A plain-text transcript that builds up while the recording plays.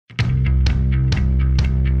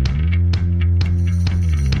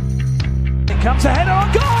to header on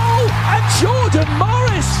goal, and Jordan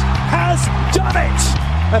Morris has done it.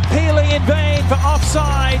 Appealing in vain for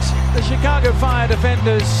offside, the Chicago Fire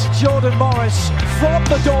defenders. Jordan Morris from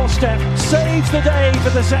the doorstep saves the day for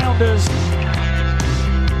the Sounders.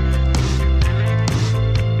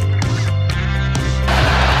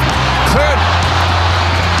 Cleared.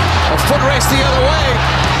 A foot race the other way.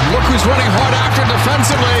 Look who's running hard after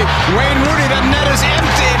defensively. Wayne Rooney, the net is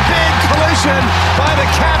empty. Big collision by the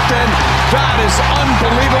captain. That is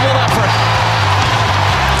unbelievable effort.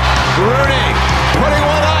 Rooney putting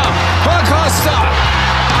one up. Acosta.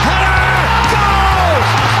 Header! Goal!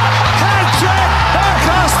 Hat-trick!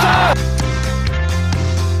 Acosta!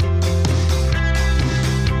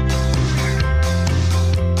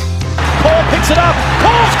 Paul picks it up.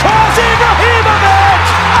 Paul's cross, Ibrahimovic!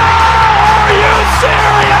 Oh, are you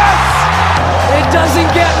serious? It doesn't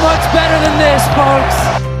get much better than this,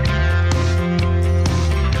 folks.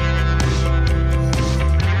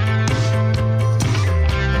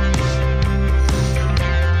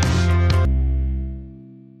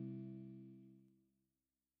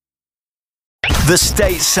 The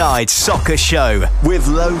Stateside Soccer Show with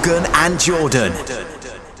Logan and Jordan.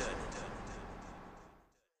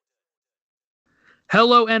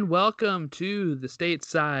 Hello and welcome to the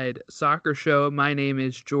Stateside Soccer Show. My name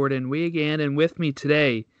is Jordan Wiegand, and with me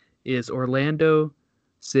today is Orlando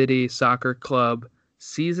City Soccer Club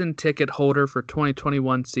season ticket holder for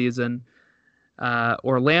 2021 season,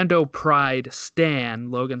 Orlando Pride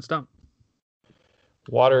stan, Logan Stump.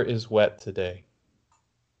 Water is wet today.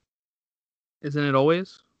 Isn't it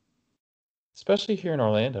always? Especially here in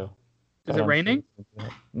Orlando. Is it raining?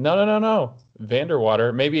 No.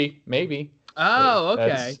 Vanderwater. Maybe. Oh,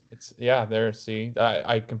 okay. There, see.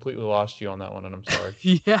 I completely lost you on that one, and I'm sorry.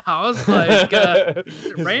 Yeah, I was like, is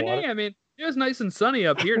it raining? I mean, it was nice and sunny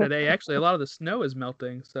up here today. Actually, a lot of the snow is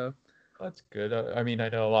melting, so. That's good. I mean, I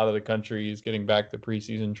know a lot of the country is getting back to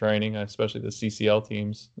preseason training, especially the CCL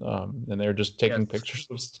teams, and they're just taking pictures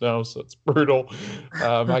of snow, so it's brutal.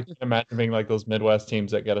 I can imagine being like those Midwest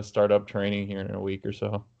teams that got to start up training here in a week or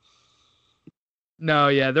so. No,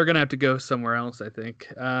 yeah, they're going to have to go somewhere else, I think.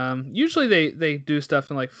 Usually they do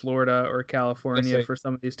stuff in like Florida or California for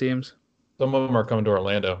some of these teams. Some of them are coming to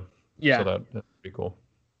Orlando. Yeah. So that's pretty cool.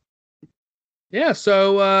 Yeah,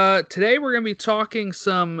 so today we're going to be talking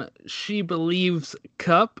some She Believes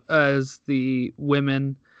Cup as the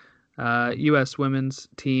women, U.S. women's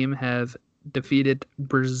team have defeated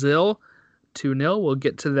Brazil 2-0. We'll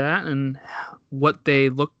get to that and what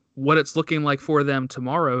it's looking like for them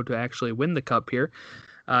tomorrow to actually win the cup here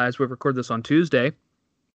as we record this on Tuesday.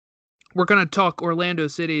 We're going to talk Orlando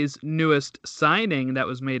City's newest signing that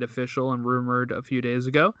was made official and rumored a few days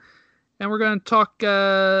ago. And we're going to talk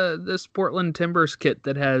this Portland Timbers kit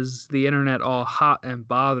that has the internet all hot and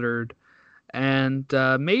bothered. And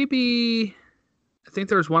maybe, I think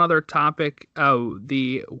there's one other topic. Oh,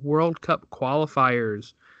 the World Cup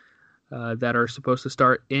qualifiers that are supposed to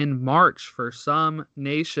start in March for some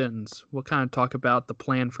nations. We'll kind of talk about the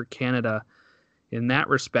plan for Canada in that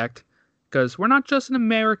respect. Because we're not just an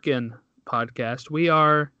American podcast. We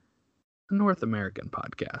are a North American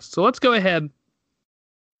podcast. So let's go ahead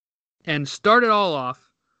and start it all off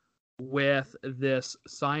with this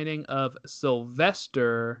signing of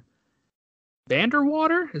Sylvester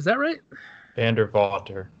Vanderwater. Is that right?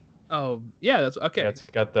 Vanderwater. Oh, yeah, that's okay. Yeah, it's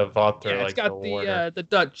got the water. Yeah, it's got the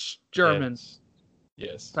Dutch German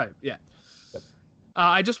yes type. Yeah. Yep.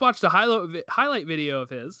 I just watched a highlight video of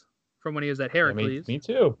his from when he was at Heracles. Me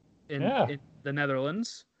too. In the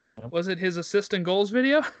Netherlands. Yep. Was it his assist and goals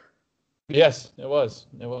video? Yes, it was.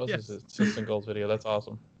 Yes. His assist and goals video. That's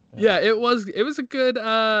awesome. Yeah, it was a good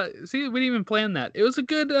see, we didn't even plan that. It was a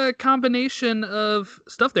good combination of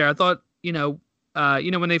stuff there. I thought,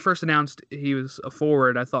 when they first announced he was a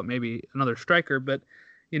forward, I thought maybe another striker, but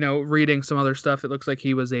reading some other stuff, it looks like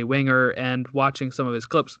he was a winger, and watching some of his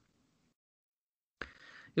clips,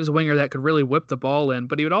 he was a winger that could really whip the ball in,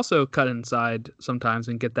 but he would also cut inside sometimes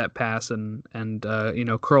and get that pass and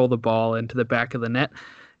curl the ball into the back of the net.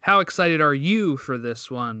 How excited are you for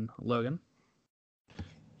this one, Logan?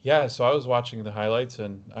 Yeah, so I was watching the highlights,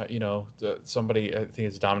 and somebody, I think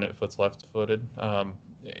it's Dominant Foot's left-footed.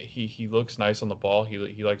 He looks nice on the ball.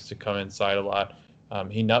 He likes to come inside a lot.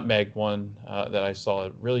 He nutmegged one that I saw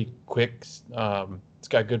really quick. It's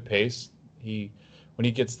got good pace. When he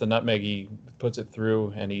gets the nutmeg, he puts it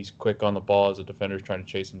through, and he's quick on the ball as a defender's trying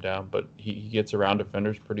to chase him down. But he gets around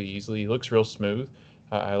defenders pretty easily. He looks real smooth.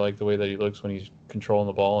 I like the way that he looks when he's controlling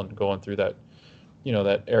the ball and going through that.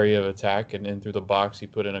 That area of attack and in through the box. He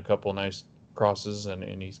put in a couple nice crosses,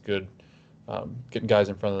 and he's good getting guys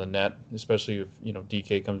in front of the net, especially if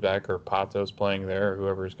DK comes back or Pato's playing there, or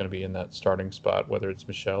whoever is going to be in that starting spot, whether it's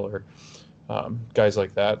Michelle or guys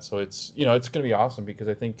like that. So it's it's going to be awesome, because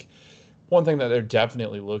I think one thing that they're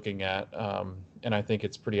definitely looking at, and I think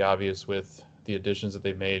it's pretty obvious with the additions that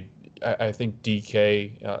they've made. I think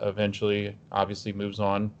DK eventually obviously moves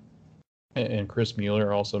on, and Chris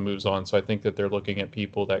Mueller also moves on. So I think that they're looking at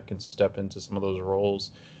people that can step into some of those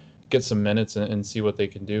roles, get some minutes, and see what they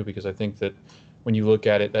can do. Because I think that when you look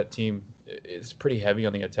at it, that team is pretty heavy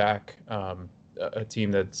on the attack. A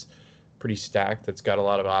team that's pretty stacked, that's got a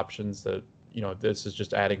lot of options. That this is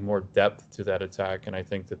just adding more depth to that attack, and I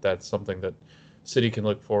think that that's something that City can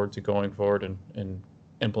look forward to going forward and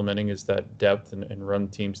implementing, is that depth and run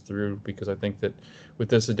teams through. Because I think that with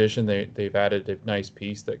this addition, they've added a nice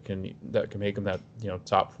piece that can make them that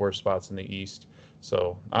top 4 spots in the East.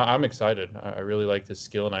 So I'm excited. I really like this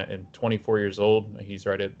skill, and 24 years old, he's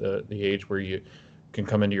right at the age where you can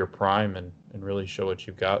come into your prime and really show what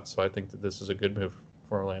you've got. So I think that this is a good move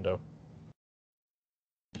for Orlando.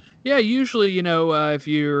 Yeah, usually, if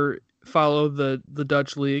you follow the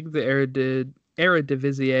Dutch league, the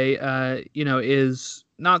Eredivisie, is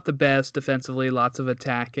not the best defensively. Lots of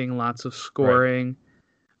attacking, lots of scoring,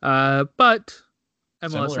 but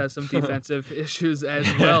MLS has some defensive issues as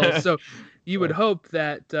well. So you would hope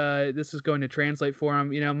that this is going to translate for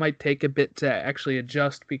him. It might take a bit to actually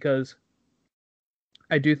adjust, because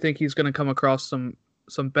I do think he's going to come across some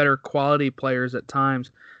better quality players at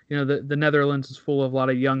times. The Netherlands is full of a lot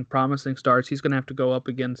of young, promising stars. He's going to have to go up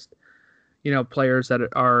against, players that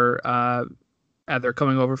are either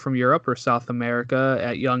coming over from Europe or South America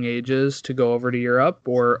at young ages to go over to Europe,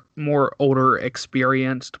 or more older,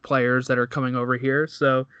 experienced players that are coming over here.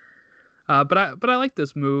 So, but I like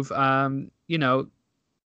this move. The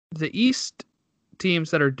East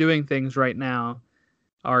teams that are doing things right now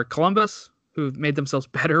are Columbus, who've made themselves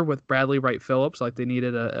better with Bradley Wright Phillips, like they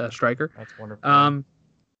needed a striker. That's wonderful.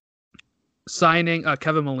 Signing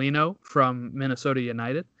Kevin Molino from Minnesota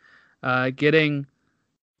United, getting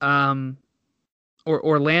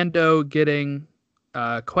Orlando getting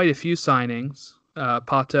quite a few signings,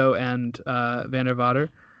 Pato and Van der Vader,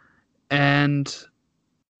 and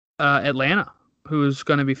Atlanta, who's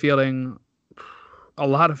going to be fielding a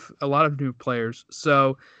lot of new players.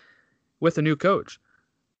 So with a new coach,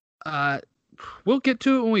 we'll get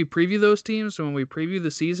to it when we preview those teams, when we preview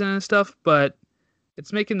the season and stuff, but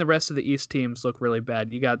it's making the rest of the East teams look really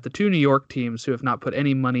bad. You got the 2 New York teams who have not put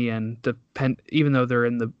any money in, even though they're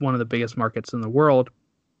in one of the biggest markets in the world.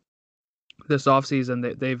 This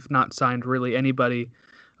offseason, they've not signed really anybody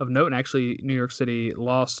of note. And actually, New York City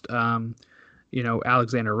lost,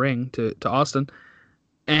 Alexander Ring to Austin.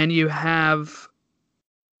 And you have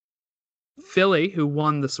Philly, who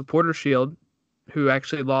won the Supporter Shield, who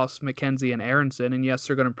actually lost McKenzie and Aronson. And yes,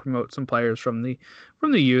 they're going to promote some players from the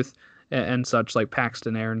youth and such, like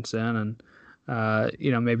Paxton Aronson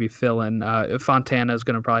and maybe Phil, and Fontana is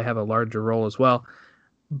going to probably have a larger role as well.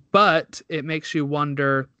 But it makes you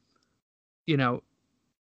wonder,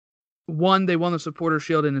 one, they won the Supporter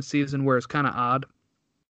Shield in a season where it's kind of odd.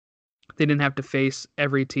 They didn't have to face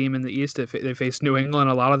every team in the East. They faced New England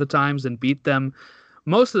a lot of the times and beat them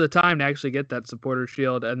most of the time to actually get that Supporter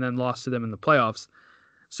Shield, and then lost to them in the playoffs.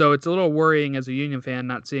 So it's a little worrying as a Union fan,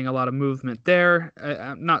 not seeing a lot of movement there.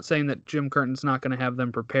 I'm not saying that Jim Curtin's not going to have them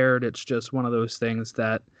prepared. It's just one of those things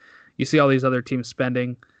that you see all these other teams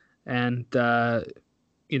spending, and, not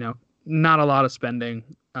a lot of spending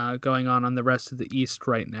going on the rest of the East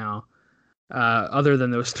right now, other than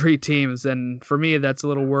those 3 teams. And for me, that's a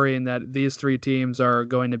little worrying that these 3 teams are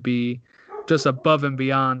going to be just above and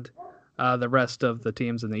beyond the rest of the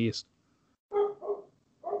teams in the East.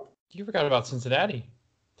 You forgot about Cincinnati.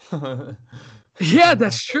 Yeah,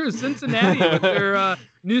 that's true. Cincinnati with their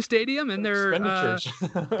new stadium and their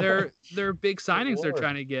big signings they're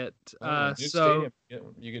trying to get. Stadium.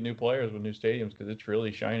 You get new players with new stadiums because it's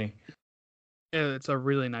really shiny. Yeah, it's a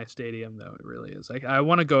really nice stadium, though. It really is. Like, I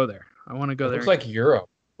want to go there. It looks like Europe.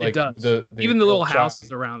 Like it does. The even the little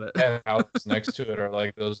houses around it. Houses next to it are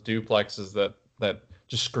like those duplexes that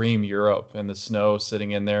just scream Europe, and the snow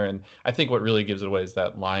sitting in there. And I think what really gives it away is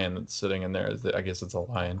that lion that's sitting in there. I guess it's a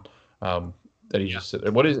lion that he just sit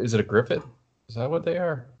there. What is it? A griffin? Is that what they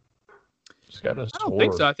are? It's got a sword. I don't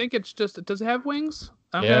think so. I think it's just. Does it have wings?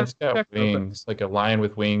 It's got wings, like a lion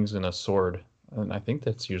with wings and a sword. And I think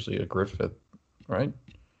that's usually a griffin, right?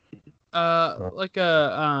 Like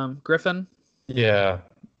a griffin. Yeah.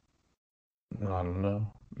 I don't know.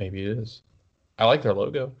 Maybe it is. I like their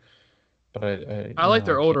logo. But I like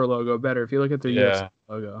their older logo better. If you look at their US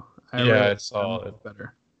logo, I saw it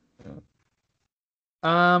better.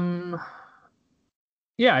 Yeah.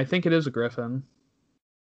 Yeah, I think it is a griffin.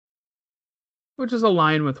 Which is a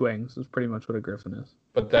lion with wings, is pretty much what a griffin is.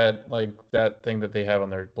 But that thing that they have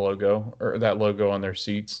on their logo, or that logo on their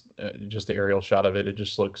seats, just the aerial shot of it, it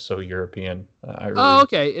just looks so European.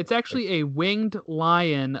 Okay. It's actually a winged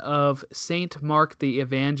lion of Saint Mark the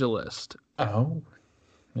Evangelist. Oh,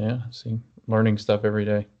 yeah. See, learning stuff every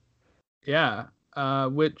day. Yeah.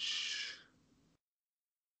 Which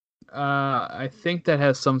I think that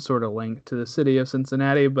has some sort of link to the city of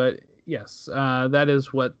Cincinnati, but yes, that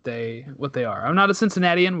is what they are. I'm not a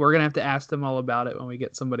Cincinnatian. We're gonna have to ask them all about it when we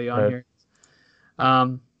get somebody on here. I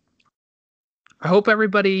hope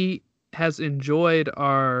everybody has enjoyed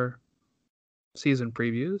our season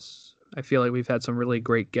previews. I feel like we've had some really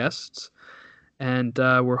great guests, and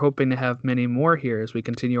we're hoping to have many more here as we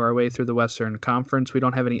continue our way through the Western Conference. We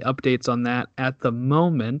don't have any updates on that at the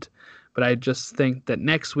moment, but I just think that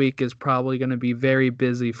next week is probably going to be very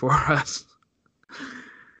busy for us.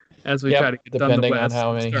 As we try to get done the West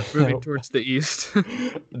and start moving towards the East.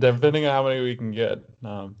 Depending on how many we can get,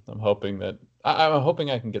 I'm hoping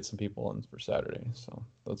I can get some people in for Saturday. So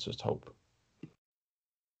let's just hope.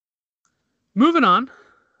 Moving on,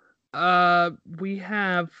 we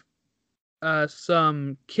have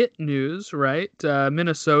some kit news, right?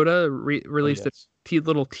 Minnesota released a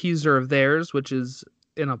little teaser of theirs, which is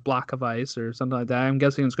in a block of ice or something like that. I'm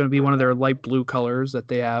guessing it's going to be one of their light blue colors that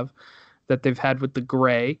they've had with the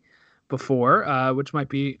gray before, which might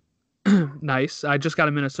be nice. I just got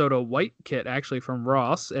a Minnesota white kit actually from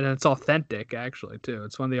Ross, and it's authentic actually too.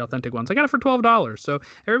 It's one of the authentic ones. I got it for $12. So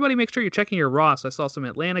everybody make sure you're checking your Ross. I saw some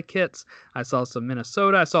Atlanta kits. I saw some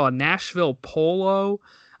Minnesota. I saw a Nashville polo.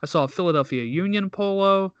 I saw a Philadelphia Union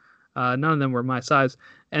polo. None of them were my size.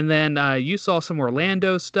 And then you saw some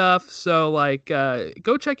Orlando stuff. So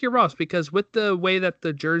go check your Ross, because with the way that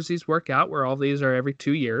the jerseys work out, where all these are every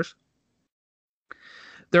 2 years,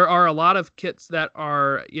 there are a lot of kits that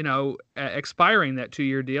are, expiring that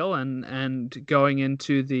 2-year deal and going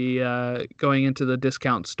into the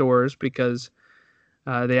discount stores because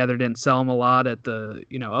they either didn't sell them a lot at the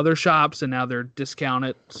other shops and now they're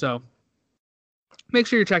discounted. So make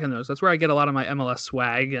sure you're checking those. That's where I get a lot of my MLS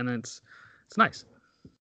swag, and it's nice.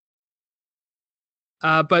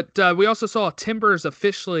 But we also saw Timbers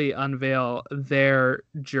officially unveil their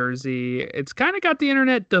jersey. It's kind of got the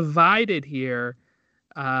internet divided here.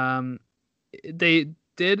 They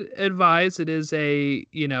did advise it is a,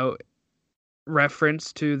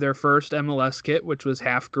 reference to their first MLS kit, which was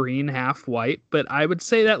half green, half white. But I would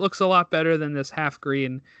say that looks a lot better than this half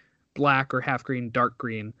green black or half green dark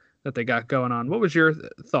green that they got going on. What was your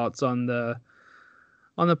thoughts on the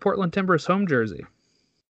Portland Timbers home jersey?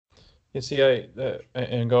 You see,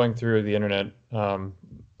 and going through the internet,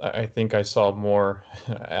 I think I saw more.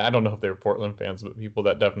 I don't know if they were Portland fans, but people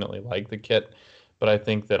that definitely like the kit. But I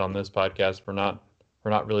think that on this podcast, we're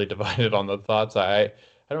not really divided on the thoughts. I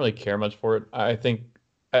don't really care much for it.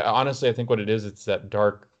 Honestly, I think what it is, it's that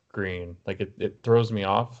dark green. Like it throws me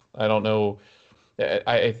off. I don't know.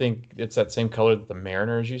 I think it's that same color that the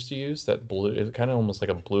Mariners used to use. That blue. It's kind of almost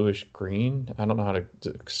like a bluish green. I don't know how to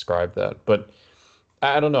describe that, but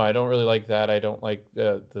I don't know. I don't really like that. I don't like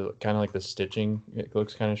the kind of like the stitching. It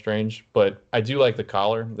looks kind of strange, but I do like the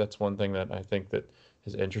collar. That's one thing that I think that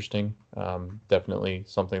is interesting. Definitely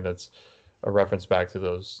something that's a reference back to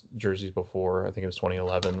those jerseys before. I think it was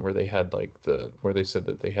 2011 where they had where they said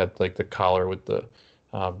that they had like the collar with the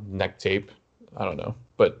neck tape. I don't know,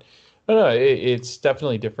 but I don't know. It's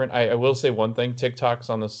definitely different. I will say one thing: TikTok's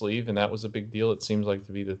on the sleeve, and that was a big deal. It seems like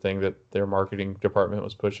to be the thing that their marketing department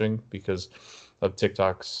was pushing because of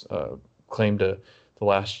TikTok's claim to the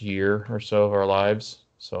last year or so of our lives.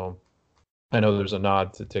 So I know there's a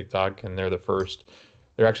nod to TikTok, and they're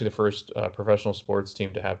actually the first professional sports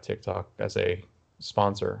team to have TikTok as a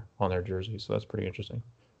sponsor on their jersey. So that's pretty interesting.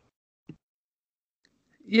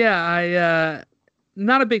 Yeah, I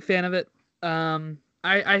not a big fan of it.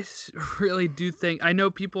 I really do think, I know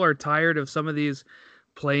people are tired of some of these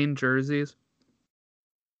plain jerseys,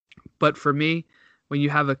 but for me, when you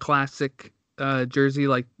have a classic jersey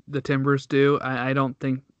like the Timbers do, I don't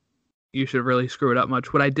think you should really screw it up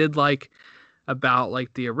much. What I did like about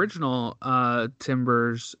like the original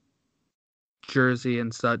Timbers jersey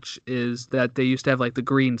and such is that they used to have like the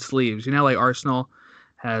green sleeves. Like Arsenal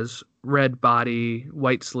has red body,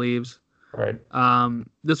 white sleeves. Right.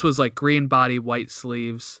 This was like green body, white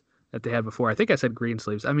sleeves that they had before. I think I said green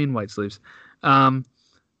sleeves. I mean white sleeves. And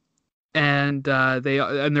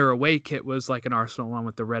their away kit was like an Arsenal one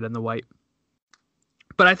with the red and the white.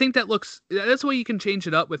 But I think that's the way you can change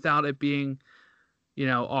it up without it being,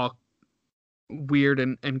 all weird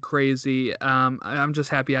and crazy. I'm just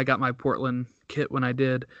happy I got my Portland kit when I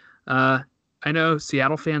did. I know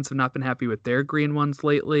Seattle fans have not been happy with their green ones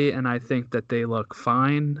lately, and I think that they look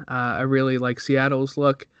fine. I really like Seattle's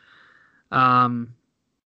look.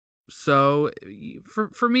 So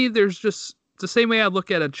for me, there's just the same way I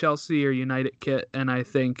look at a Chelsea or United kit, and I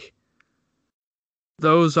think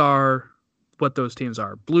those are what those teams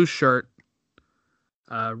are. Blue shirt,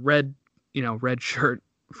 red shirt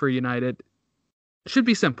for United. Should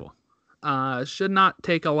be simple. Should not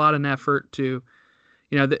take a lot of effort to,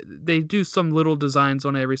 they do some little designs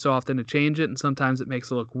on it every so often to change it, and sometimes it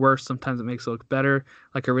makes it look worse, sometimes it makes it look better.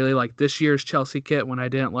 Like I really like this year's Chelsea kit when I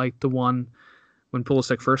didn't like the one when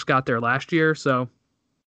Pulisic first got there last year. So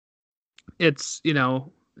it's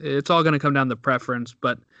all going to come down to preference,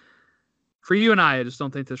 but for you and I just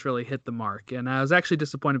don't think this really hit the mark. And I was actually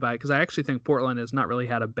disappointed by it because I actually think Portland has not really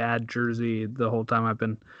had a bad jersey the whole time I've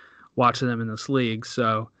been watching them in this league.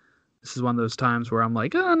 So this is one of those times where I'm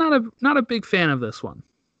like, not a big fan of this one.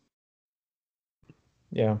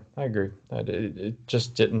 Yeah, I agree. It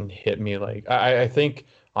just didn't hit me like I think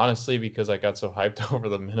honestly because I got so hyped over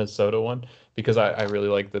the Minnesota one because I really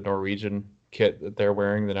like the Norwegian kit that they're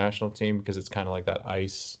wearing, the national team, because it's kind of like that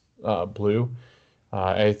ice blue.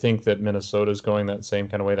 I think that Minnesota's going that same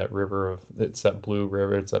kind of way. It's that blue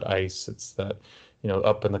river, it's that ice, it's that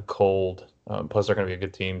up in the cold. Plus they're going to be a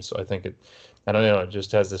good team, so I think I don't know, it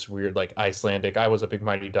just has this weird like Icelandic. I was a big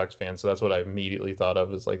Mighty Ducks fan, so that's what I immediately thought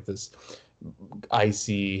of is like this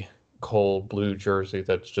icy, cold blue jersey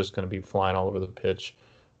that's just going to be flying all over the pitch.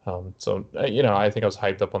 So I think I was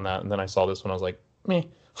hyped up on that, and then I saw this one, I was like, meh.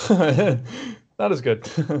 Not as good.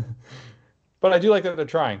 But I do like that they're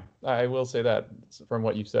trying. I will say that from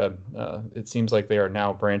what you said, it seems like they are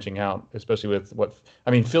now branching out, especially with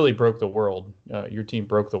Philly broke the world. Your team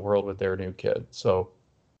broke the world with their new kid. So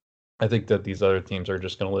I think that these other teams are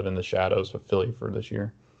just going to live in the shadows of Philly for this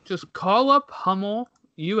year. Just call up Hummel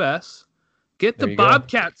US, get the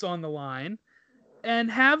Bobcats on the line, and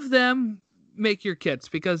have them make your kits,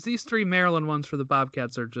 because these 3 Maryland ones for the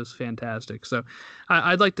Bobcats are just fantastic. So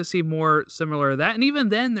I'd like to see more similar to that. And even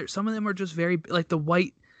then, some of them are just very, like the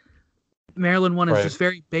white Maryland one is just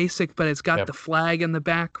very basic, but it's got the flag in the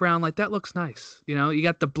background. Like that looks nice. You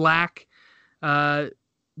got the black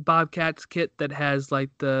Bobcats kit that has like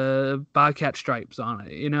the Bobcat stripes on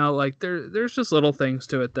it. Like there's just little things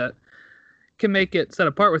to it that can make it set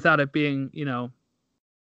apart without it being,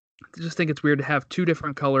 I just think it's weird to have 2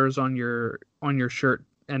 different colors on your shirt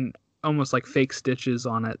and almost like fake stitches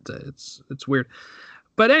on it. It's weird.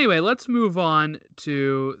 But anyway, let's move on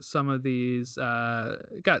to some of these.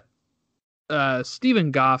 Got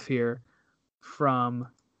Stephen Goff here from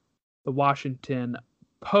the Washington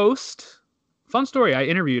Post. Fun story. I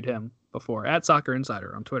interviewed him before at Soccer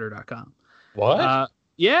Insider on Twitter.com. What?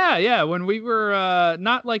 Yeah. When we were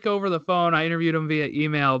not like over the phone, I interviewed him via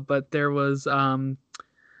email, but there was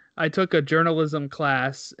I took a journalism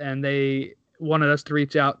class and they wanted us to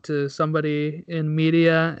reach out to somebody in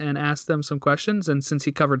media and ask them some questions. And since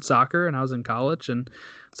he covered soccer and I was in college and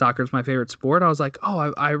soccer is my favorite sport, I was like,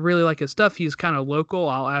 I really like his stuff. He's kind of local.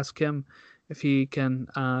 I'll ask him if he can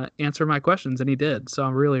answer my questions. And he did. So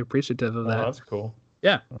I'm really appreciative of that. Oh, that's cool.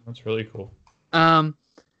 Yeah. That's really cool.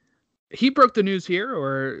 He broke the news here,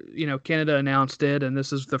 or, Canada announced it, and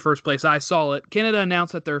this is the first place I saw it. Canada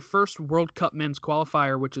announced that their first World Cup men's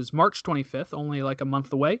qualifier, which is March 25th, only like a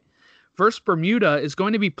month away, versus Bermuda, is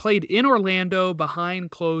going to be played in Orlando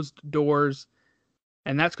behind closed doors,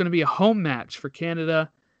 and that's going to be a home match for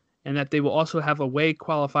Canada, and that they will also have away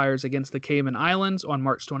qualifiers against the Cayman Islands on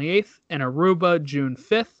March 28th, and Aruba June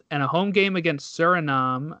 5th, and a home game against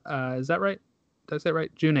Suriname. Is that right? Did I say it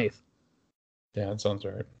right? June 8th. Yeah, that sounds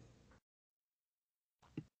right.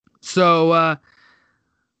 So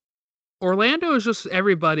Orlando is just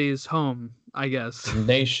everybody's home, I guess.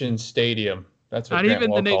 Nation Stadium. That's what Not Grant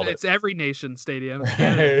even Wall the called nation. It's every nation stadium.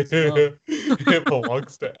 It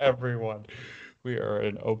belongs to everyone. We are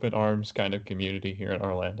an open arms kind of community here in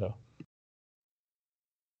Orlando.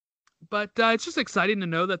 But it's just exciting to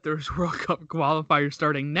know that there's World Cup qualifiers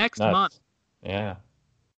starting next month. Yeah.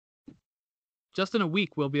 Just in a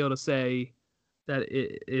week, we'll be able to say that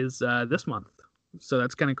it is this month. So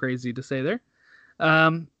that's kind of crazy to say there.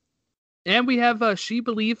 And we have She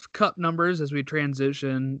Believes Cup numbers as we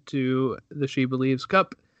transition to the She Believes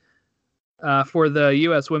Cup. For the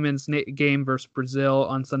U.S. women's game versus Brazil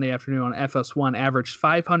on Sunday afternoon on FS1, averaged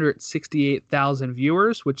 568,000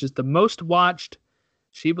 viewers, which is the most watched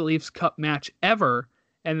She Believes Cup match ever,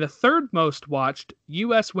 and the 3rd most watched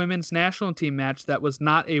U.S. women's national team match that was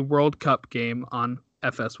not a World Cup game on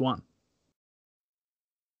FS1.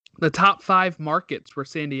 The top 5 markets were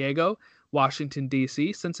San Diego, Washington,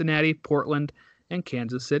 D.C., Cincinnati, Portland, and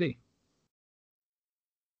Kansas City.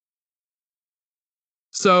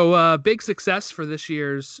 So big success for this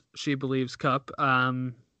year's She Believes Cup.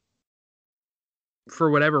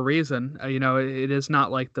 For whatever reason, it is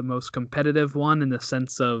not like the most competitive one in the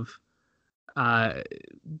sense of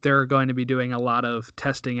they're going to be doing a lot of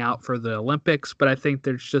testing out for the Olympics, but I think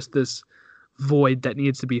there's just this void that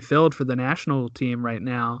needs to be filled for the national team right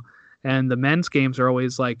now. And the men's games are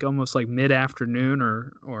always almost like mid-afternoon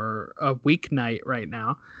or a weeknight right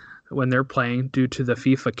now when they're playing due to the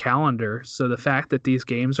FIFA calendar. So the fact that these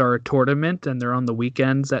games are a tournament and they're on the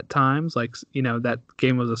weekends at times, that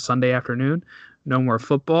game was a Sunday afternoon, no more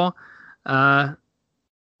football.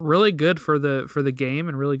 Really good for the game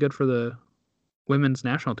and really good for the women's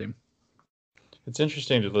national team. It's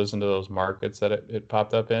interesting to listen to those markets that it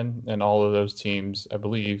popped up in, and all of those teams, I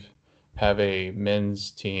believe, have a men's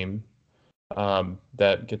team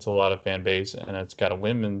that gets a lot of fan base, and it's got a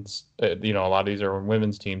women's. A lot of these are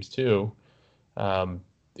women's teams too,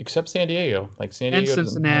 except San Diego. San Diego and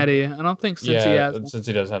Cincinnati. I don't think Cincy has. Since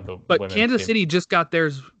he doesn't have the. But Kansas team. City just got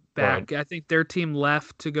theirs back. Right. I think their team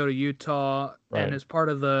left to go to Utah, right. and as part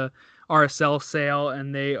of the RSL sale,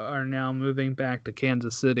 and they are now moving back to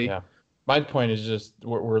Kansas City. Yeah. My point is just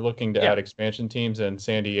we're looking to add expansion teams, and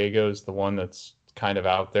San Diego is the one that's kind of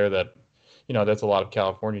out there that, that's a lot of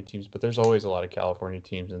California teams, but there's always a lot of California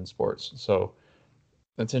teams in sports. So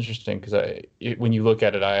that's interesting because when you look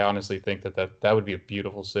at it, I honestly think that would be a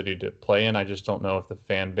beautiful city to play in. I just don't know if the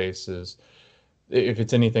fan base is, if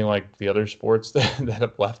it's anything like the other sports that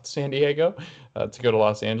have left San Diego to go to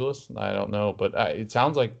Los Angeles. I don't know, but it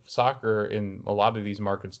sounds like soccer in a lot of these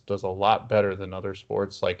markets does a lot better than other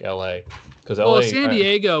sports like LA. Because San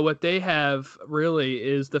Diego, what they have really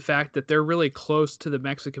is the fact that they're really close to the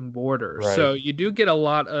Mexican border. Right. So you do get a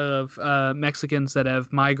lot of Mexicans that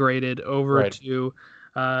have migrated over to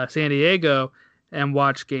San Diego and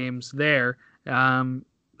watch games there.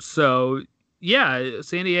 Yeah,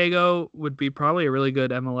 San Diego would be probably a really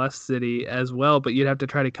good MLS city as well, but you'd have to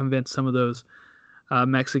try to convince some of those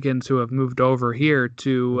Mexicans who have moved over here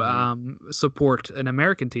to support an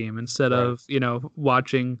American team instead of,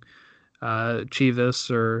 watching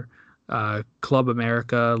Chivas or Club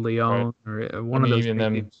America, Leon, or one of those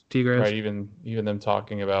teams, Tigres. Right, even them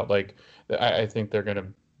talking about, I think they're going to,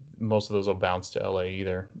 most of those will bounce to LA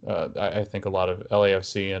either. I think a lot of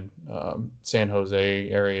LAFC and San Jose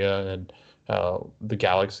area and the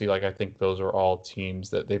Galaxy, I think those are all teams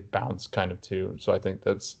that they bounce kind of to. So I think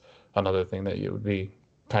that's another thing that it would be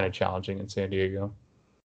kind of challenging in San Diego.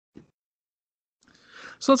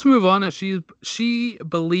 So let's move on. She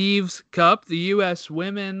Believes Cup. The U.S.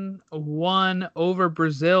 women won over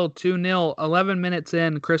Brazil 2-0. 11 minutes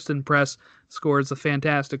in, Kristen Press scores a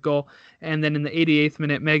fantastic goal. And then in the 88th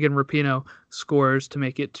minute, Megan Rapinoe scores to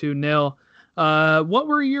make it 2-0. What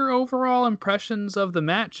were your overall impressions of the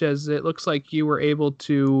match, as it looks like you were able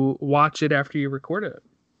to watch it after you recorded it?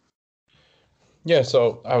 Yeah,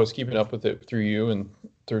 so I was keeping up with it through you and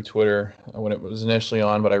through Twitter when it was initially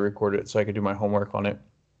on, but I recorded it so I could do my homework on it.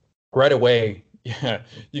 Right away, yeah,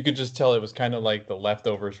 you could just tell it was kind of like the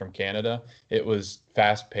leftovers from Canada. It was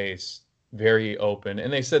fast-paced, very open,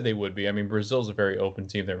 and they said they would be. I mean, Brazil's a very open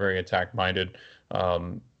team. They're very attack-minded.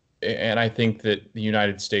 And I think that the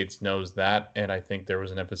United States knows that, and I think there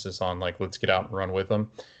was an emphasis on, let's get out and run with them.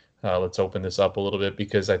 Let's open this up a little bit,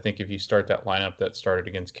 because I think if you start that lineup that started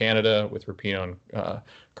against Canada with Rapinoe and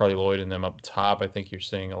Carly Lloyd and them up top, I think you're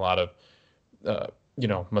seeing a lot of,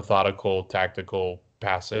 methodical, tactical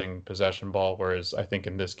passing, possession ball, whereas I think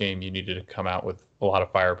in this game you needed to come out with a lot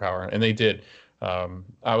of firepower, and they did.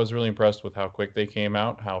 I was really impressed with how quick they came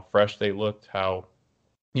out, how fresh they looked, how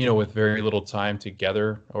with very little time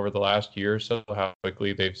together over the last year or so, how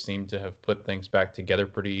quickly they've seemed to have put things back together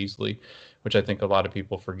pretty easily, which I think a lot of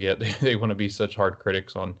people forget. They want to be such hard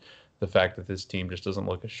critics on the fact that this team just doesn't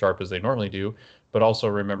look as sharp as they normally do. But also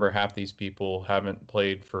remember, half these people haven't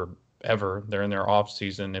played forever. They're in their off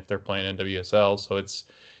season if they're playing NWSL. So it's,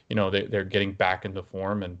 they're getting back into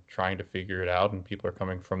form and trying to figure it out. And people are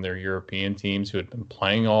coming from their European teams who had been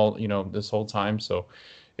playing all, this whole time. So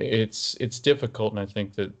it's difficult, and I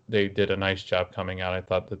think that they did a nice job coming out. I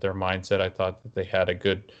thought that their mindset, I thought that they had a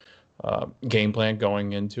good game plan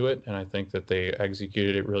going into it, and I think that they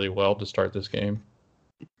executed it really well to start this game.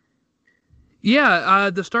 Yeah,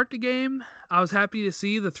 to start the game, I was happy to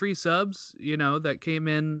see the 3 subs, that came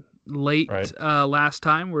in late last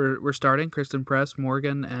time. We're starting Kristen Press,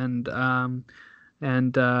 Morgan, and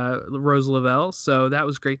Rose Lavelle, so that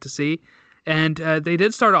was great to see. And they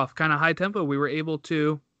did start off kind of high tempo. We were able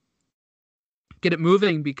to get it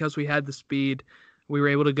moving because we had the speed. We were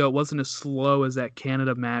able to go. It wasn't as slow as that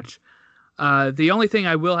Canada match. The only thing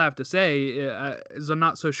I will have to say is I'm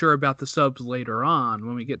not so sure about the subs later on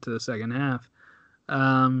when we get to the second half.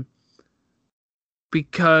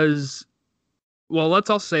 Because, well, let's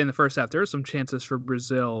also say in the first half, there were some chances for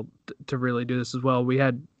Brazil to really do this as well. We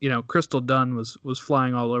had, Crystal Dunn was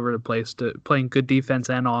flying all over the place, playing good defense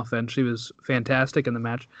and offense. She was fantastic in the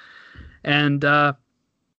match. And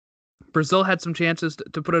Brazil had some chances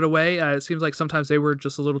to put it away. It seems like sometimes they were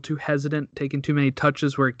just a little too hesitant, taking too many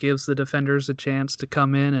touches where it gives the defenders a chance to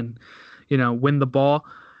come in and, win the ball.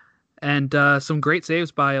 And some great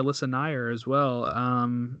saves by Alyssa Nair as well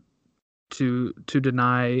to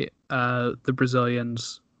deny the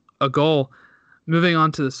Brazilians a goal. Moving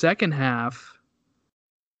on to the second half,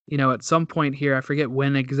 at some point here, I forget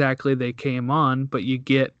when exactly they came on, but you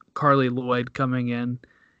get Carly Lloyd coming in.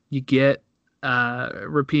 You get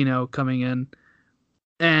Rapinoe coming in.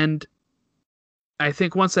 And I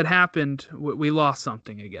think once that happened, we lost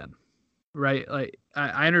something again, right? Like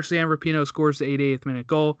I understand Rapinoe scores the 88th minute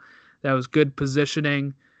goal. That was good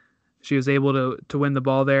positioning. She was able to win the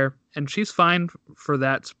ball there, and she's fine for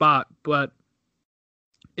that spot. But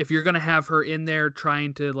if you're going to have her in there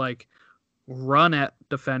trying to run at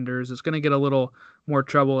defenders, it's going to get a little more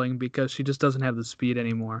troubling because she just doesn't have the speed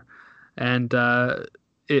anymore. And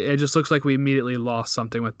it just looks like we immediately lost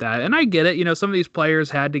something with that. And I get it. Some of these players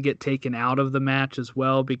had to get taken out of the match as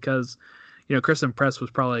well because, Kristen Press was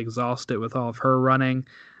probably exhausted with all of her running.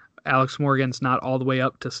 Alex Morgan's not all the way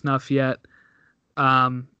up to snuff yet.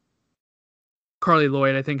 Carly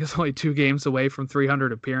Lloyd, I think, is only 2 games away from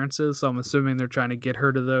 300 appearances. So I'm assuming they're trying to get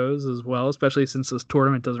her to those as well, especially since this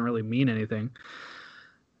tournament doesn't really mean anything.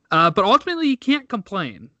 But ultimately, you can't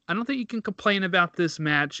complain. I don't think you can complain about this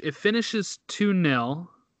match. It finishes 2-0.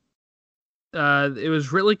 It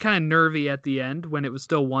was really kind of nervy at the end when it was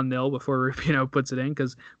still 1-0 before Rapinoe puts it in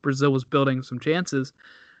because Brazil was building some chances.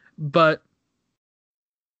 But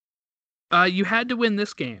you had to win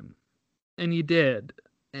this game, and you did.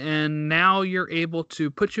 And now you're able to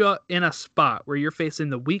put you in a spot where you're facing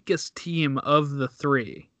the weakest team of the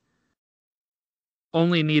 3,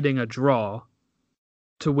 only needing a draw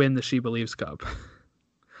to win the She Believes Cup.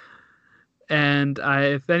 And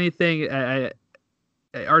if anything,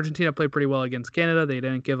 Argentina played pretty well against Canada. They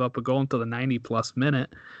didn't give up a goal until the 90-plus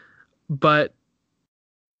minute. But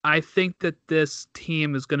I think that this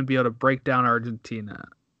team is going to be able to break down Argentina.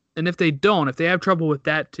 And if they don't, if they have trouble with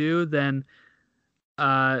that too, then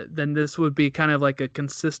this would be kind of like a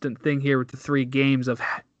consistent thing here with the 3 games of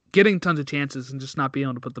getting tons of chances and just not being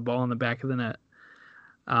able to put the ball in the back of the net.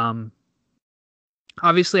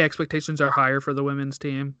 Obviously, expectations are higher for the women's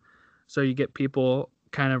team, so you get people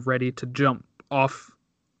kind of ready to jump off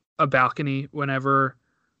a balcony whenever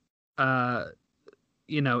it's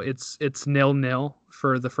 0-0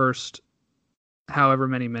 for the first however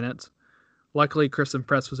many minutes. Luckily, Kristen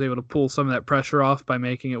Press was able to pull some of that pressure off by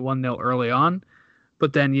making it 1-0 early on.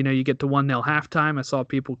 But then, you get to 1-0 halftime. I saw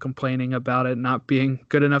people complaining about it not being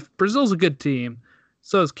good enough. Brazil's a good team.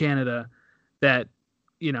 So is Canada. That,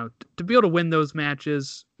 to be able to win those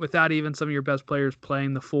matches without even some of your best players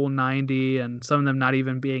playing the full 90 and some of them not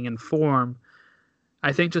even being in form,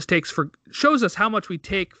 I think just shows us how much we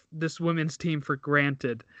take this women's team for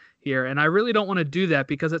granted here. And I really don't want to do that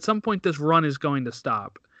because at some point this run is going to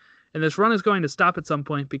stop. And this run is going to stop at some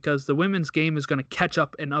point because the women's game is going to catch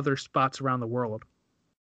up in other spots around the world.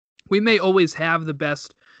 We may always have the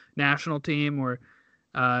best national team or,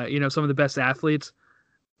 some of the best athletes,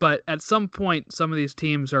 but at some point, some of these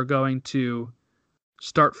teams are going to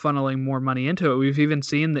start funneling more money into it. We've even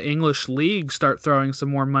seen the English League start throwing some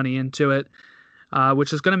more money into it,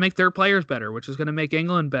 which is going to make their players better, which is going to make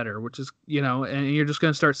England better, which is, and you're just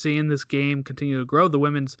going to start seeing this game continue to grow. The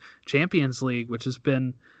Women's Champions League, which has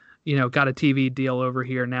been, got a TV deal over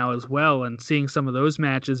here now as well, and seeing some of those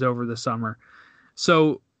matches over the summer.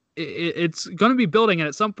 So it's going to be building, and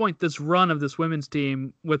at some point this run of this women's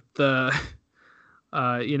team with the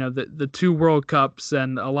the 2 World Cups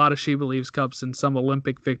and a lot of She Believes Cups and some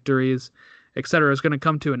Olympic victories, etc., is going to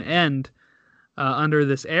come to an end under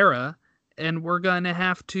this era, and we're going to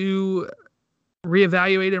have to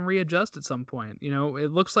reevaluate and readjust at some point.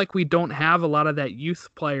 It looks like we don't have a lot of that youth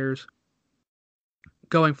players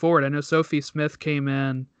going forward. I know Sophie Smith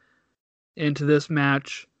came into this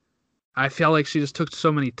match. I felt like she just took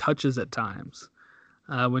so many touches at times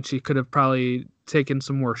when she could have probably taken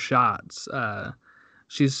some more shots.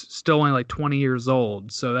 She's still only 20 years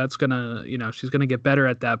old, so that's gonna, she's gonna get better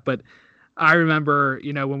at that. But I remember,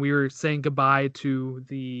 when we were saying goodbye to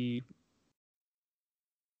the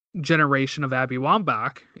generation of Abby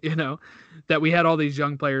Wambach, that we had all these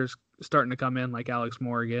young players starting to come in like Alex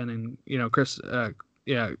Morgan and,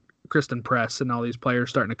 Kristen Press and all these players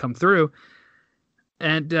starting to come through.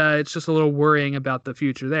 And it's just a little worrying about the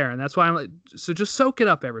future there. And that's why I'm like, so just soak it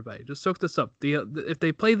up, everybody. Just soak this up. If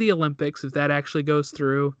they play the Olympics, if that actually goes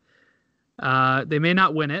through, they may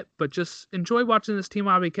not win it, but just enjoy watching this team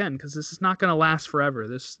while we can, because this is not going to last forever.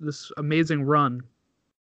 This amazing run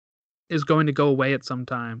is going to go away at some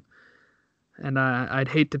time. And I'd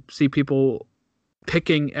hate to see people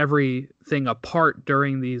picking everything apart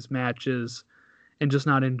during these matches and just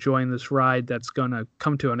not enjoying this ride that's going to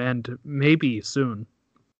come to an end maybe soon.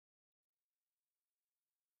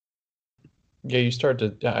 Yeah, you're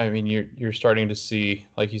starting to see,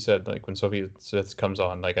 like you said, like when Sophia Smith comes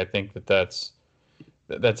on, like I think that's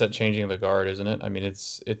at changing the guard, isn't it? I mean,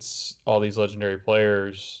 it's all these legendary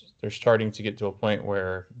players. They're starting to get to a point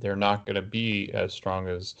where they're not going to be as strong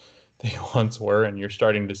as they once were, and you're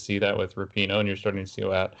starting to see that with Rapinoe, and you're starting to see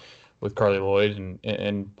that with Carly Lloyd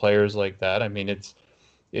and players like that. I mean,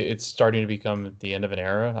 it's starting to become the end of an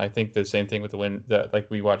era. I think the same thing with like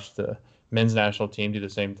we watched the men's national team do the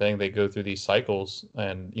same thing. They go through these cycles,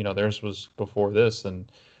 and theirs was before this,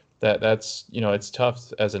 and that's it's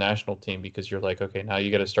tough as a national team, because you're like, okay, now you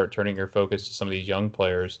got to start turning your focus to some of these young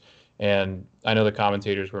players. And I know the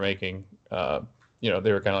commentators were making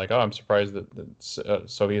they were kind of like, oh, I'm surprised that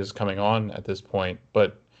Sophia is coming on at this point.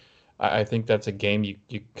 But I think that's a game you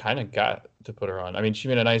kind of got to put her on. I mean, she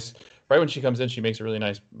made right when she comes in, she makes a really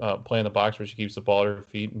nice play in the box where she keeps the ball at her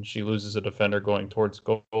feet and she loses a defender going towards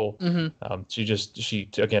goal. Mm-hmm. She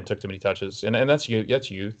again took too many touches, and that's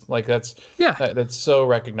youth. Like that's so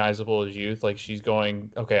recognizable as youth. Like she's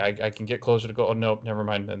going, okay, I can get closer to goal. Oh, nope, never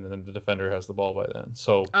mind. And then the defender has the ball by then.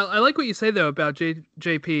 So I like what you say though about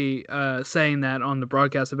JP saying that on the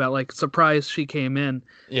broadcast about like surprised she came in.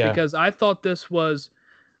 Yeah, because I thought this was,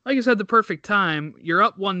 like you said, the perfect time. You're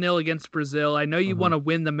up 1-0 against Brazil. I know you want to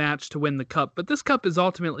win the match to win the cup, but this cup is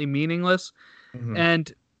ultimately meaningless. Mm-hmm.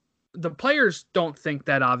 And the players don't think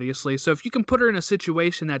that, obviously. So if you can put her in a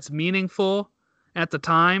situation that's meaningful at the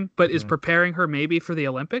time, but is preparing her maybe for the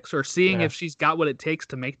Olympics or seeing if she's got what it takes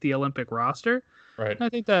to make the Olympic roster, right? I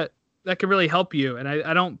think that can really help you. And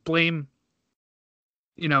I don't blame,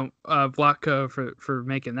 Vlatko for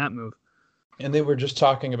making that move. And they were just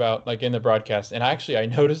talking about, like, in the broadcast, and actually I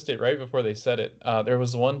noticed it right before they said it. There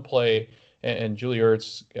was one play, and Julie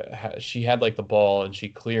Ertz, she had like the ball and she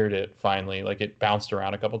cleared it finally. Like it bounced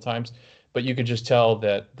around a couple times, but you could just tell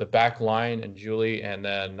that the back line and Julie, and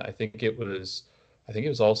then I think it was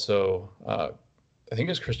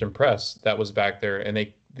Christian Press that was back there, and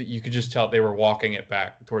you could just tell they were walking it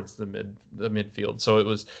back towards the midfield. So it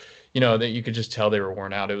was, that you could just tell they were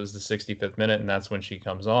worn out. It was the 65th minute, and that's when she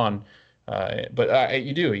comes on.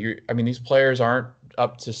 These players aren't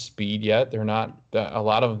up to speed yet. They're not. A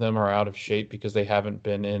lot of them are out of shape because they haven't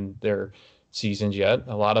been in their seasons yet.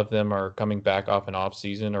 A lot of them are coming back off an off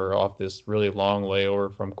season or off this really long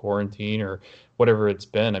layover from quarantine or whatever it's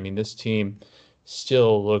been. I mean, this team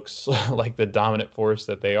still looks like the dominant force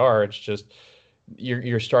that they are. It's just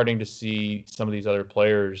you're starting to see some of these other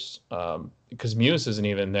players, because Mewis isn't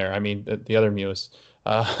even there. I mean, the other Mewis.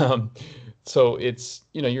 So it's,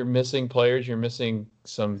 you're missing players, you're missing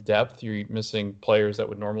some depth, you're missing players that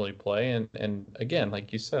would normally play. And again,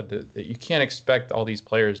 like you said, that you can't expect all these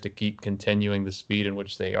players to keep continuing the speed in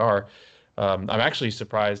which they are. I'm actually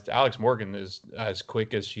surprised Alex Morgan is as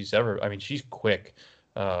quick as she's ever. I mean, she's quick,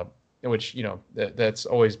 which, that's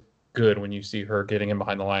always good when you see her getting in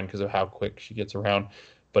behind the line because of how quick she gets around.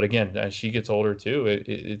 But again, as she gets older too,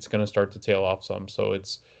 it's going to start to tail off some. So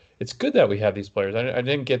it's good that we have these players. I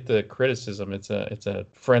didn't get the criticism. It's a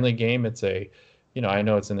friendly game. It's I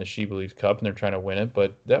know it's in the She Believes Cup and they're trying to win it,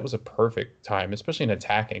 but that was a perfect time, especially an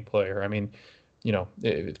attacking player. I mean,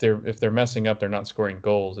 if they're messing up, they're not scoring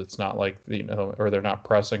goals. It's not like, or they're not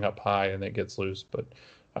pressing up high and it gets loose. But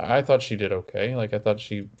I thought she did okay. Like I thought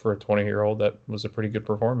for a 20-year-old, that was a pretty good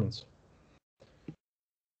performance.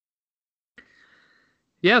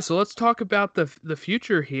 Yeah, so let's talk about the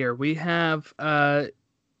future here. We have a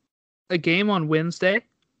game on Wednesday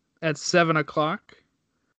at 7:00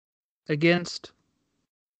 against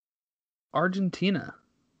Argentina.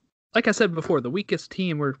 Like I said before, the weakest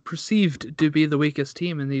team, or perceived to be the weakest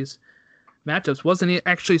team in these matchups, wasn't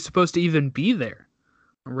actually supposed to even be there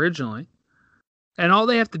originally. And all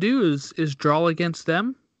they have to do is draw against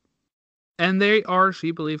them, and they are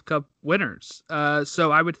She Believe Cup winners.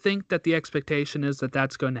 So I would think that the expectation is that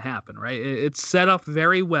that's going to happen, right? It's set up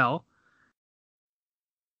very well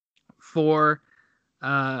for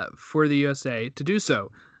the USA to do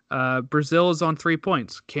so. Brazil is on 3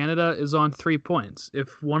 points. Canada is on 3 points.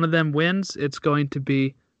 If one of them wins, it's going to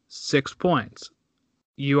be 6 points.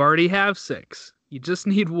 You already have 6. You just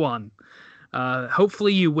need 1.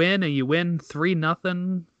 Hopefully you win, and you win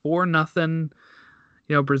 3-0, 4-0.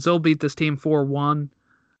 Brazil beat this team 4-1.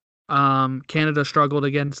 Canada struggled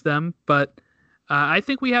against them, but I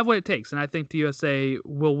think we have what it takes, and I think the USA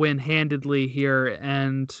will win handedly here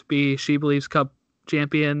and be She Believes Cup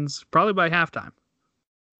champions probably by halftime.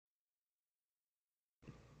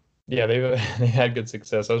 Yeah, they had good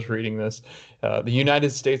success. I was reading this. The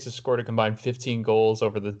United States has scored a combined 15 goals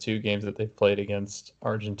over the 2 games that they've played against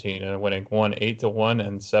Argentina, winning one 8-1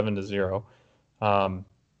 and 7-0.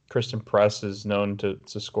 Kristen Press is known to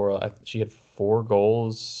score. She had 4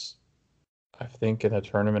 goals, I think, in a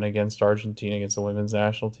tournament against Argentina, against the women's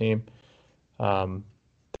national team.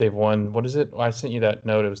 They've won, what is it? I sent you that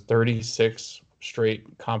note. It was 36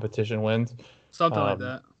 straight competition wins. Something like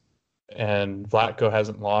that. And Vlatko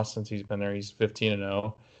hasn't lost since he's been there. He's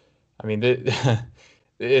 15-0. I mean,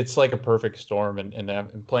 it's like a perfect storm,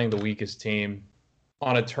 and playing the weakest team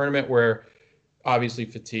on a tournament where obviously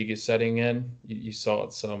fatigue is setting in. You saw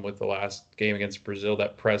it some with the last game against Brazil.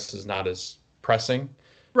 That press is not as pressing.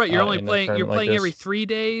 Right, you're only playing. You're playing every 3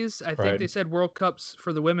 days. I think they said World Cups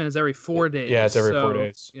for the women is every 4 days. Yeah, it's every 4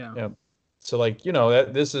 days. Yeah. So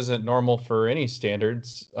this isn't normal for any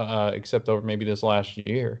standards, except over maybe this last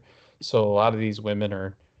year. So a lot of these women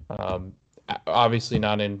are obviously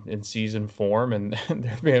not in season form, and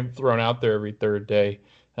they're being thrown out there every 3rd day.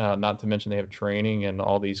 Not to mention they have training and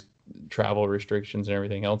all these travel restrictions and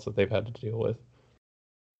everything else that they've had to deal with.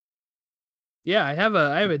 Yeah, I have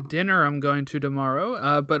a dinner I'm going to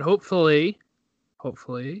tomorrow, but hopefully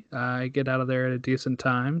I get out of there at a decent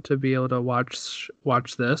time to be able to watch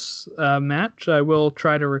this match. I will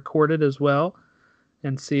try to record it as well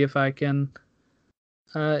and see if I can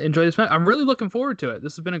enjoy this match. I'm really looking forward to it.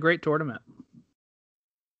 This has been a great tournament.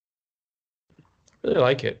 Really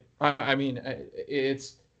like it. I mean,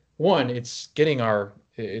 it's filling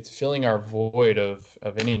our void of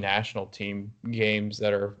any national team games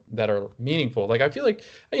that are meaningful. Like, I feel like,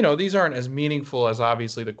 these aren't as meaningful as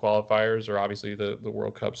obviously the qualifiers or obviously the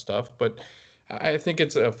World Cup stuff, but I think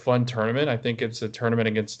it's a fun tournament. I think it's a tournament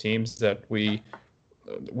against teams that we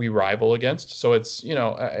rival against. So it's,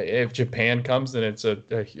 if Japan comes, then it's a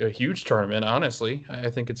huge tournament. Honestly,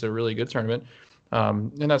 I think it's a really good tournament.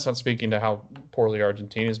 And that's not speaking to how poorly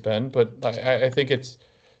Argentina's been, but I think it's,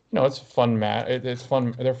 it's a fun match. It's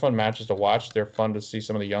fun. They're fun matches to watch. They're fun to see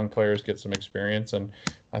some of the young players get some experience. And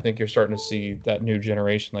I think you're starting to see that new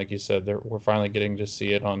generation, like you said, we're finally getting to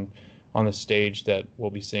see it on the stage that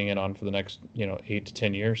we'll be seeing it on for the next, 8 to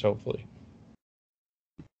 10 years, hopefully.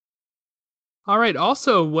 All right.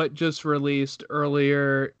 Also, what just released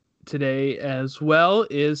earlier today as well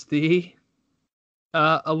is the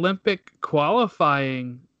Olympic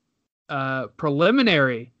qualifying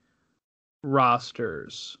preliminary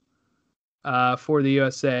rosters for the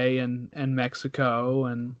USA and Mexico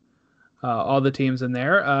and all the teams in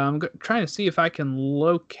there. I'm trying to see if I can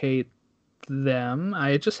locate them.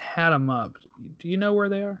 I just had them up. Do you know where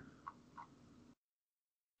they are?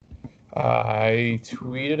 I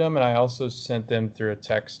tweeted them, and I also sent them through a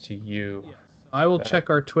text to you. Yes. I will check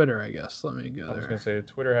our Twitter, I guess. Let me go there. I was going to say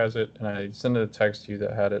Twitter has it, and I sent a text to you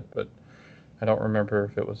that had it, but I don't remember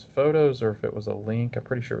if it was photos or if it was a link. I'm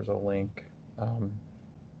pretty sure it was a link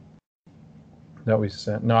that we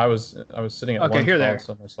sent. No, I was sitting at here they are.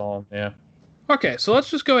 So I saw them. Yeah. Okay, so let's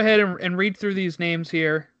just go ahead and read through these names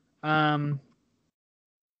here.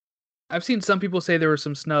 I've seen some people say there were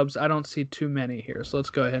some snubs. I don't see too many here, so let's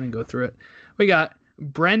go ahead and go through it. We got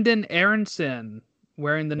Brendan Aronson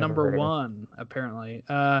wearing the number 1, apparently.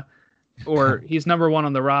 Or he's number 1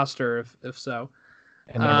 on the roster, if so.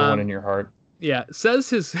 And number 1 in your heart. Yeah, says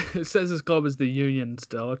his club is the Union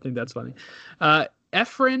still. I think that's funny.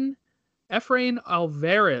 Efrain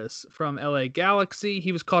Alvarez from LA Galaxy.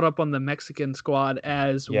 He was caught up on the Mexican squad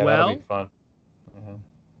as well. Yeah, that'll be fun. Mm-hmm.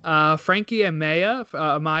 Frankie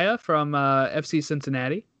Amaya from FC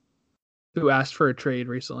Cincinnati, who asked for a trade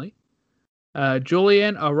recently.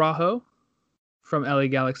 Julian Araujo from LA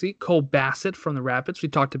Galaxy. Cole Bassett from the Rapids. We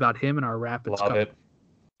talked about him in our Rapids Love Cup. it.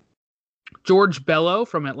 George Bello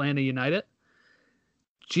from Atlanta United.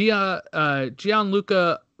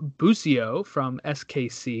 Gianluca Busio from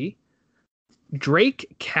SKC.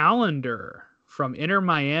 Drake Callender from Inter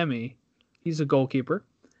Miami. He's a goalkeeper.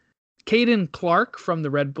 Caden Clark from the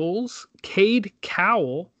Red Bulls. Cade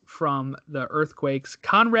Cowell from the Earthquakes.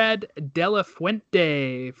 Conrad De La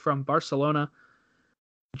Fuente from Barcelona.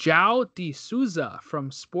 João de Souza from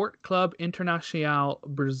Sport Club Internacional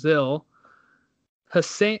Brazil.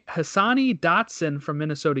 Hassani Dotson from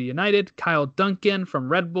Minnesota United, Kyle Duncan from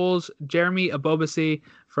Red Bulls, Jeremy Abobasi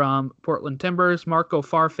from Portland Timbers, Marco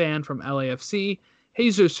Farfan from LAFC,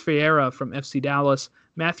 Jesus Ferreira from FC Dallas,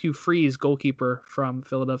 Matthew Freeze, goalkeeper from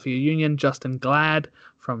Philadelphia Union, Justin Glad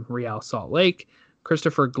from Real Salt Lake,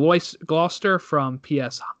 Christopher Gloucester from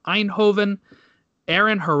PS Eindhoven,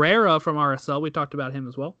 Aaron Herrera from RSL. We talked about him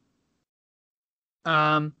as well.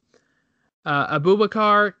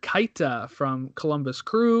 Abubakar Keita from Columbus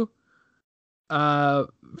Crew,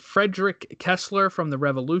 Frederick Kessler from the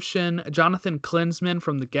Revolution, Jonathan Klinsmann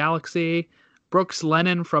from the Galaxy, Brooks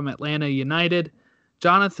Lennon from Atlanta United,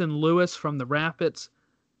 Jonathan Lewis from the Rapids,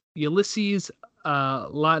 Ulysses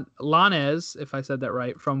Lanez, if I said that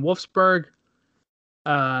right, from Wolfsburg,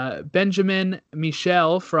 Benjamin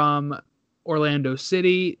Michel from Orlando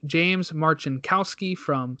City, James Marcinkowski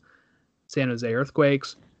from San Jose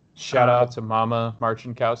Earthquakes. Shout out to Mama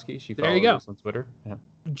Marcinkowski. She follows us on Twitter. Yeah.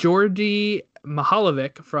 Georgi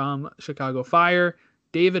Mihalovic from Chicago Fire,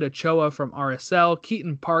 David Ochoa from RSL,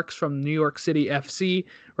 Keaton Parks from New York City FC,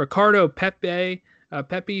 Ricardo Pepe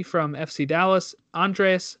from FC Dallas,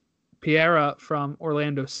 Andres Piera from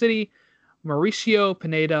Orlando City, Mauricio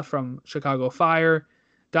Pineda from Chicago Fire,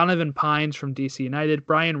 Donovan Pines from DC United,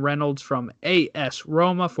 Brian Reynolds from AS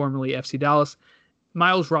Roma, formerly FC Dallas,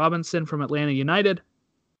 Miles Robinson from Atlanta United,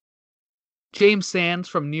 James Sands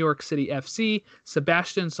from New York City FC,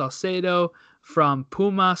 Sebastian Salcedo from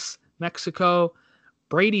Pumas, Mexico,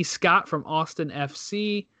 Brady Scott from Austin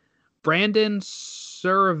FC, Brandon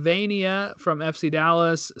Cervania from FC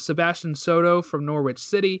Dallas, Sebastian Soto from Norwich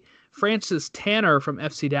City, Francis Tanner from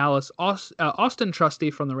FC Dallas, Austin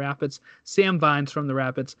Trusty from the Rapids, Sam Vines from the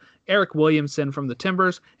Rapids, Eric Williamson from the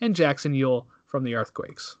Timbers, and Jackson Yule from the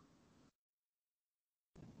Earthquakes.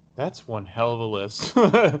 That's one hell of a list.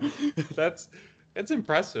 That's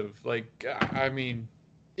impressive. Like, I mean,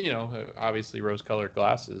 you know, obviously rose-colored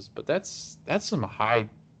glasses, but that's some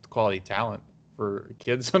high-quality talent for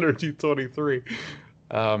kids under 223.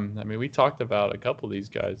 I mean, we talked about a couple of these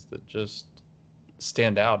guys that just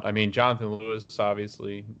stand out. I mean, Jonathan Lewis,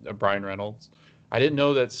 obviously, Brian Reynolds. I didn't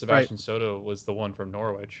know that Sebastian Soto was the one from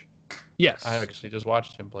Norwich. Yes. I actually just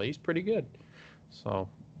watched him play. He's pretty good. So,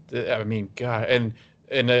 I mean, God, and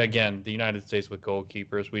again, the United States with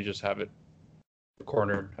goalkeepers, we just have it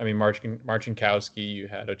cornered. I mean, Marcinkowski, you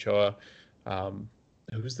had Ochoa.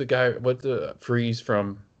 Who's the guy? Freeze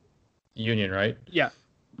from Union, right? Yeah.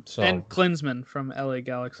 So, and Klinsmann from LA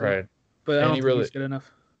Galaxy. Right. But I don't think he's good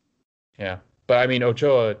enough. Yeah. But I mean,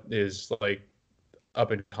 Ochoa is like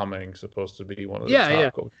up and coming, supposed to be one of the top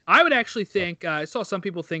goalkeepers. I would actually think I saw some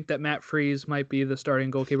people think that Matt Freeze might be the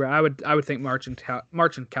starting goalkeeper. I would think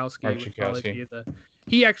Marcinkowski would probably be the.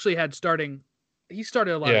 He actually had he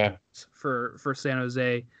started a lot of games for San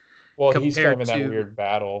Jose. Well, he's kind of in that weird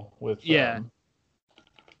battle with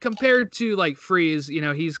compared to like Freeze, you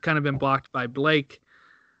know, he's kind of been blocked by Blake.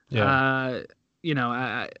 Yeah. You know,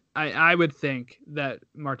 I would think that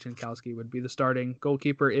Marcinkowski would be the starting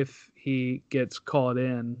goalkeeper if he gets called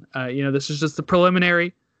in. You know, this is just the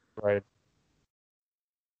preliminary. Right.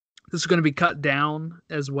 This is going to be cut down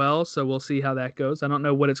as well, so we'll see how that goes. I don't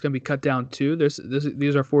know what it's going to be cut down to.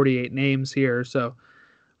 These are 48 names here, so I'm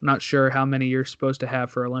not sure how many you're supposed to have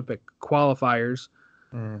for Olympic qualifiers.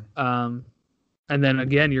 And then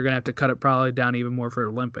again, you're going to have to cut it probably down even more for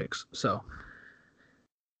Olympics. So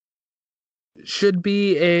should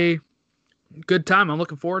be a good time. I'm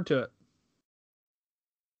looking forward to it.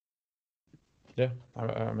 Yeah,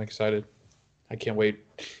 I'm excited. I can't wait.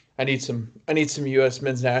 I need some U.S.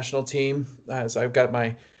 men's national team. So I've got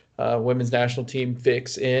my women's national team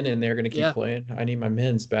fix in, and they're going to keep playing. I need my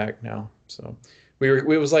men's back now. So it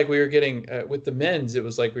was like we were getting with the men's. It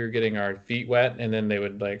was like we were getting our feet wet, and then they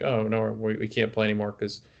would like, oh no, we can't play anymore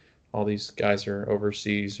because all these guys are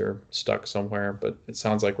overseas or stuck somewhere. But it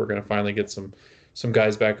sounds like we're going to finally get some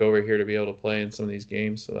guys back over here to be able to play in some of these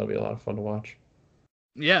games. So that'll be a lot of fun to watch.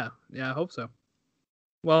 Yeah, I hope so.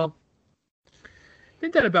 Well, I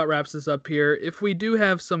think that about wraps us up here. If we do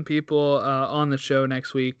have some people on the show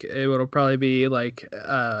next week, it'll probably be like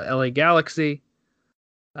LA Galaxy,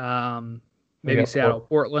 maybe Seattle,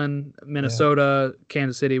 Portland, Minnesota,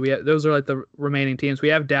 Kansas City. Those are like the remaining teams. We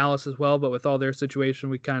have Dallas as well, but with all their situation,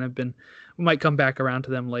 we might come back around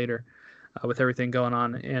to them later with everything going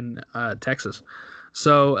on in Texas.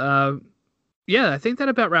 So, I think that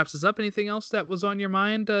about wraps us up. Anything else that was on your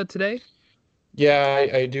mind today? Yeah,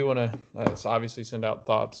 I do want to obviously send out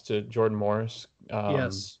thoughts to Jordan Morris.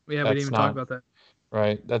 Yes, we didn't even talk about that.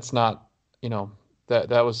 Right, that's not,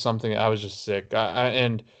 that was something I was just sick.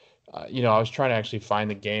 And I was trying to actually find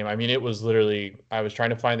the game. I mean, it was literally, I was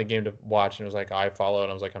trying to find the game to watch, and it was like iFollow, and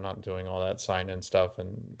I was like, I'm not doing all that sign-in stuff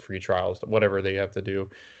and free trials, whatever they have to do.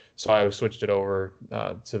 So I switched it over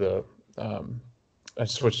to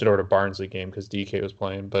Barnsley game because DK was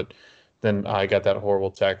playing. But then I got that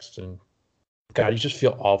horrible text, and God, you just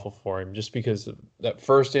feel awful for him just because of that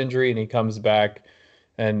first injury, and he comes back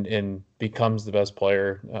and becomes the best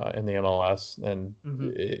player in the MLS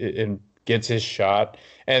and gets his shot.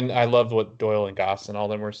 And I loved what Doyle and Goss and all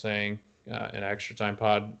them were saying in Extra Time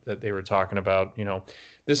Pod, that they were talking about,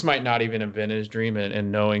 this might not even have been his dream.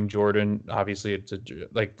 And knowing Jordan, obviously this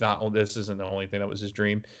isn't the only thing that was his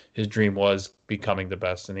dream. His dream was becoming the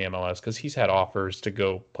best in the MLS because he's had offers to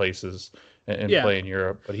go places and play in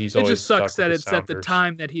Europe, but he's always just sucks that it's Sounders. at the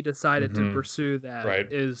time that he decided to pursue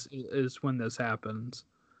that is when this happens.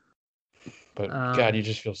 But God, you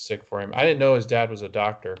just feel sick for him. I didn't know his dad was a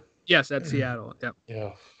doctor. Yes, at Seattle. Yep.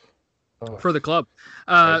 Yeah. Oh. For the club.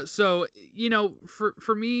 So,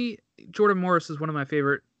 for me, Jordan Morris is one of my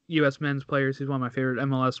favorite U.S. men's players. He's one of my favorite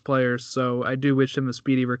MLS players. So I do wish him a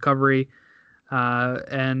speedy recovery.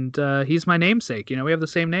 And he's my namesake. We have the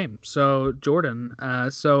same name. So Jordan.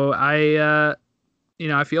 So I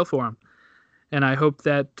feel for him. And I hope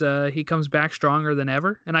that he comes back stronger than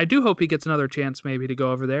ever. And I do hope he gets another chance maybe to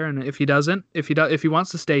go over there. And if he doesn't, if he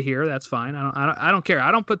wants to stay here, that's fine. I don't care.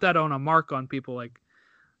 I don't put that on a mark on people like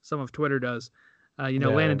some of Twitter does.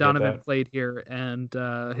 Landon Donovan played here and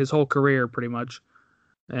his whole career pretty much,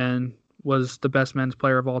 and was the best men's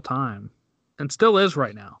player of all time, and still is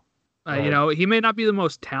right now. He may not be the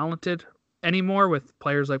most talented anymore with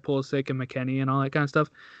players like Pulisic and McKennie and all that kind of stuff,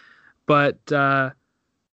 but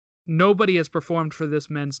nobody has performed for this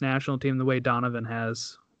men's national team the way Donovan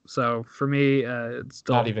has. So for me, it's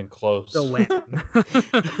still not even close. Still Landon.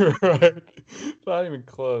 Right. Not even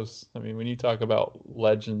close. I mean, when you talk about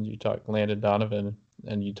legends, you talk Landon Donovan,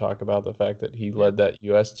 and you talk about the fact that he led that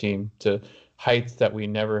U.S. team to heights that we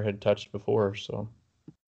never had touched before. So,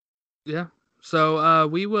 yeah. So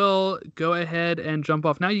we will go ahead and jump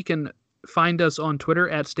off now. You can find us on Twitter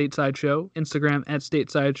at Stateside Show, Instagram at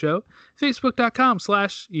Stateside Show, Facebook.com/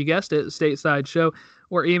 you guessed it, Stateside Show,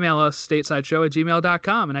 or email us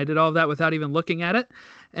statesideshow@gmail.com. And I did all of that without even looking at it.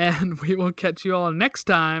 And we will catch you all next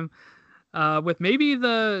time with maybe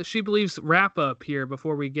the She Believes wrap up here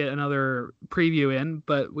before we get another preview in.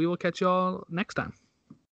 But we will catch you all next time.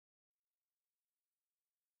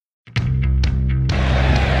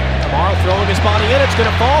 Kamara throwing his body in. It's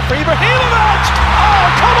going to fall for Ibrahimovic. Oh,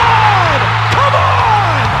 come on!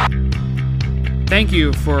 Thank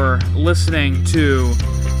you for listening to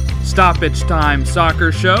Stoppage Time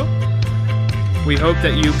Soccer Show. We hope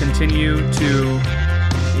that you continue to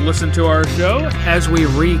listen to our show as we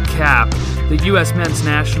recap the U.S. men's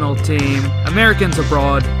national team, Americans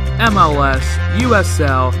abroad, MLS,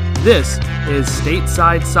 USL. This is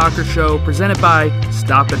Stateside Soccer Show presented by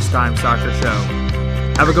Stoppage Time Soccer Show.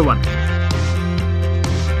 Have a good one.